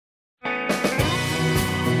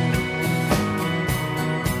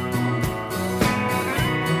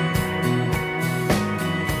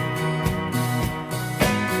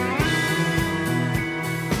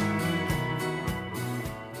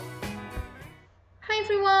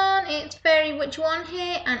everyone, it's Fairy Witch One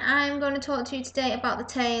here, and I'm going to talk to you today about the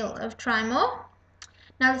tale of tryamour.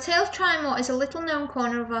 Now, the tale of tryamour is a little known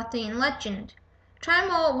corner of Arthurian legend.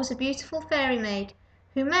 Tryamour was a beautiful fairy maid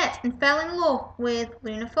who met and fell in love with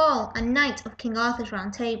Lunafall, a knight of King Arthur's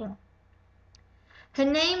Round Table. Her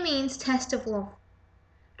name means test of love.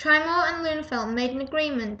 Tryamour and Lunafall made an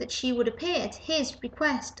agreement that she would appear at his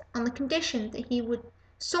request on the condition that he would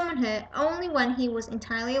summon her only when he was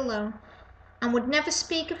entirely alone, and would never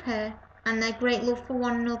speak of her and their great love for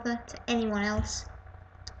one another to anyone else.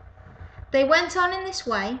 They went on in this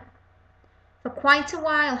way for quite a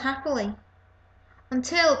while happily,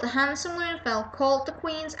 until the handsome Lunafall caught the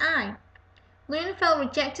Queen's eye. Lunafall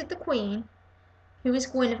rejected the Queen, who is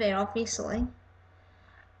Guinevere obviously,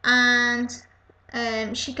 and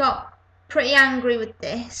she got pretty angry with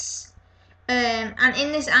this, and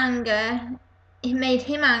in this anger it made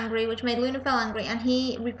him angry, which made Lunafall angry, and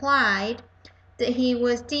he replied that he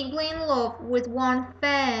was deeply in love with one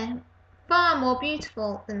fair, far more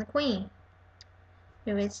beautiful than the Queen,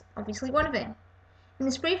 who is obviously Guinevere. In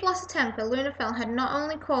this brief loss of temper, Lunafall had not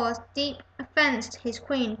only caused deep offence to his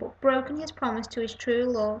Queen, but broken his promise to his true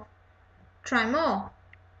love, tryamour.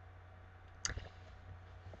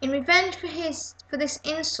 In revenge for this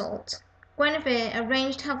insult, Guinevere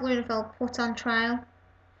arranged to have Lunafall put on trial,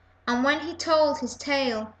 and when he told his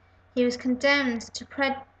tale, he was condemned to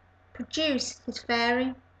produce his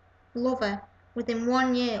fairy lover within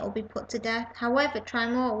 1 year or be put to death. However,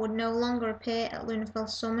 tryamour would no longer appear at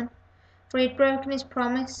Lunafall's summon, for he had broken his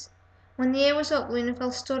promise. When the year was up,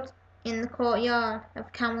 Lunafall stood in the courtyard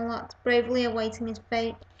of Camelot, bravely awaiting his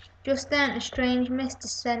fate. Just then a strange mist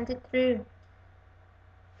descended.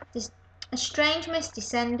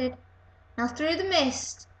 Now through the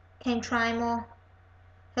mist came tryamour,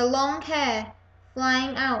 her long hair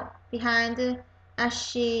flying out behind her as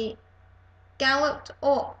she galloped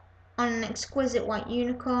up on an exquisite white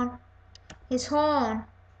unicorn. His honour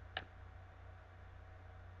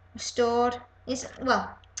was then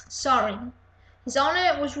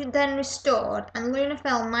restored, and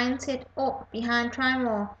Lunafall mounted up behind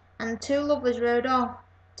tryamour, and the two lovers rode off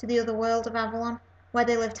to the other world of Avalon, where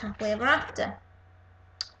they lived happily ever after.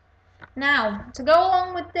 Now, to go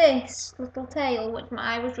along with this little tale, which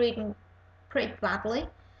I was reading pretty badly,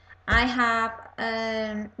 I have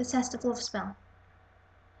the Test of Love spell.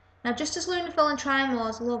 Now, just as Lunafall and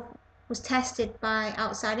tryamour's love was tested by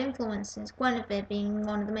outside influences, Guinevere being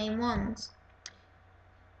one of the main ones,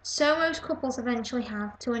 so most couples eventually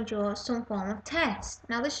have to endure some form of test.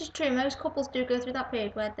 Now, this is true, most couples do go through that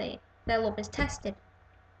period where their love is tested,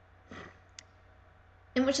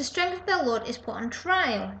 in which the strength of their love is put on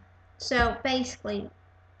trial. So basically,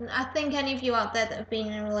 I think any of you out there that have been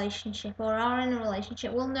in a relationship or are in a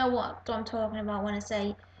relationship will know what I'm talking about when I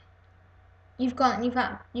say you've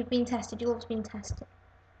been tested, your love's been tested.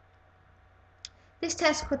 This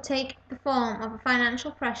test could take the form of financial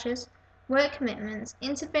pressures, work commitments,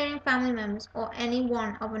 interfering family members, or any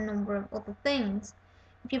one of a number of other things.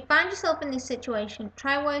 If you find yourself in this situation,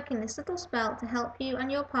 try working this little spell to help you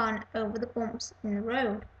and your partner over the bumps in the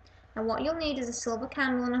road. Now, what you'll need is a silver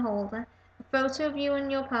candle and a holder, a photo of you and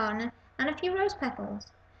your partner, and a few rose petals.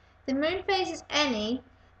 The moon phase is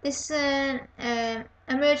this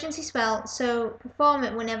emergency spell, so perform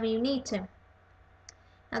it whenever you need to.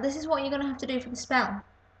 Now, this is what you're going to have to do for the spell.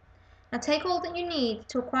 Now, take all that you need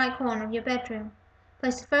to a quiet corner of your bedroom.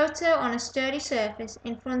 Place the photo on a sturdy surface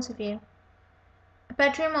in front of you. A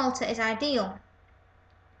bedroom altar is ideal,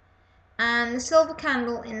 and the silver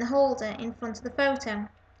candle in the holder in front of the photo.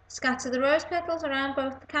 Scatter the rose petals around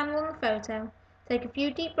both the candle and the photo. Take a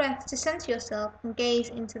few deep breaths to center yourself and gaze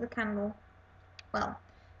into the candle. Well,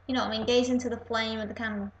 you know what I mean, gaze into the flame of the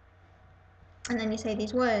candle. And then you say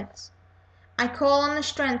these words. I call on the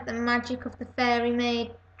strength and magic of the fairy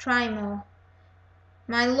maid tryamour.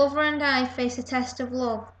 My lover and I face a test of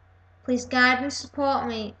love. Please guide and support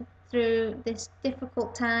me through this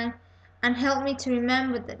difficult time, and help me to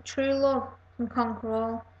remember that true love can conquer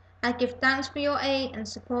all. I give thanks for your aid and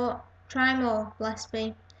support. Tryamour, blessed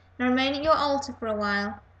be. Now remain at your altar for a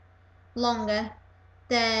while longer.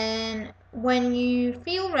 Then, when you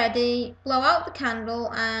feel ready, blow out the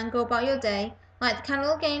candle and go about your day. Light the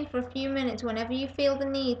candle again for a few minutes whenever you feel the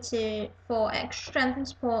need for extra strength and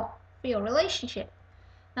support for your relationship.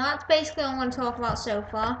 Now, that's basically all I'm going to talk about so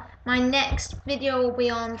far. My next video will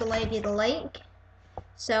be on the Lady of the Lake,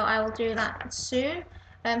 so I will do that soon.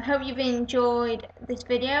 Hope you've enjoyed this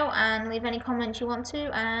video, and leave any comments you want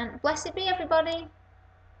to, and blessed be everybody.